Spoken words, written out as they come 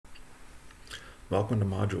Welcome to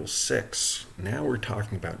Module 6. Now we're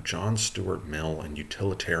talking about John Stuart Mill and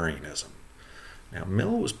utilitarianism. Now,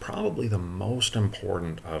 Mill was probably the most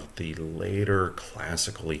important of the later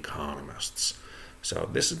classical economists. So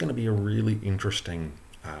this is going to be a really interesting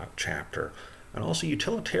chapter. And also,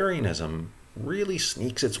 utilitarianism really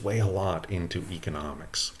sneaks its way a lot into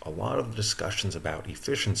economics. A lot of the discussions about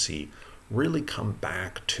efficiency really come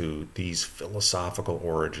back to these philosophical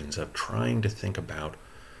origins of trying to think about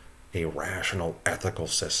a rational ethical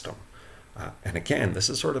system. And again, this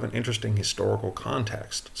is sort of an interesting historical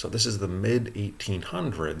context. So this is the mid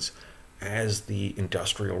 1800s as the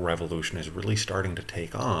Industrial Revolution is really starting to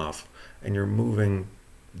take off, and you're moving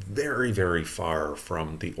very, very far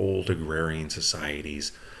from the old agrarian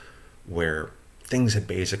societies where things had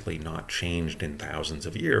basically not changed in thousands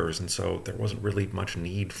of years, and so there wasn't really much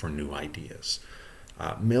need for new ideas.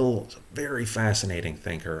 Mill is a very fascinating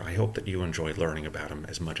thinker. I hope that you enjoyed learning about him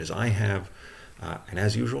as much as I have. And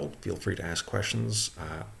as usual, feel free to ask questions,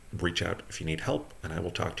 reach out if you need help, and I will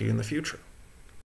talk to you in the future.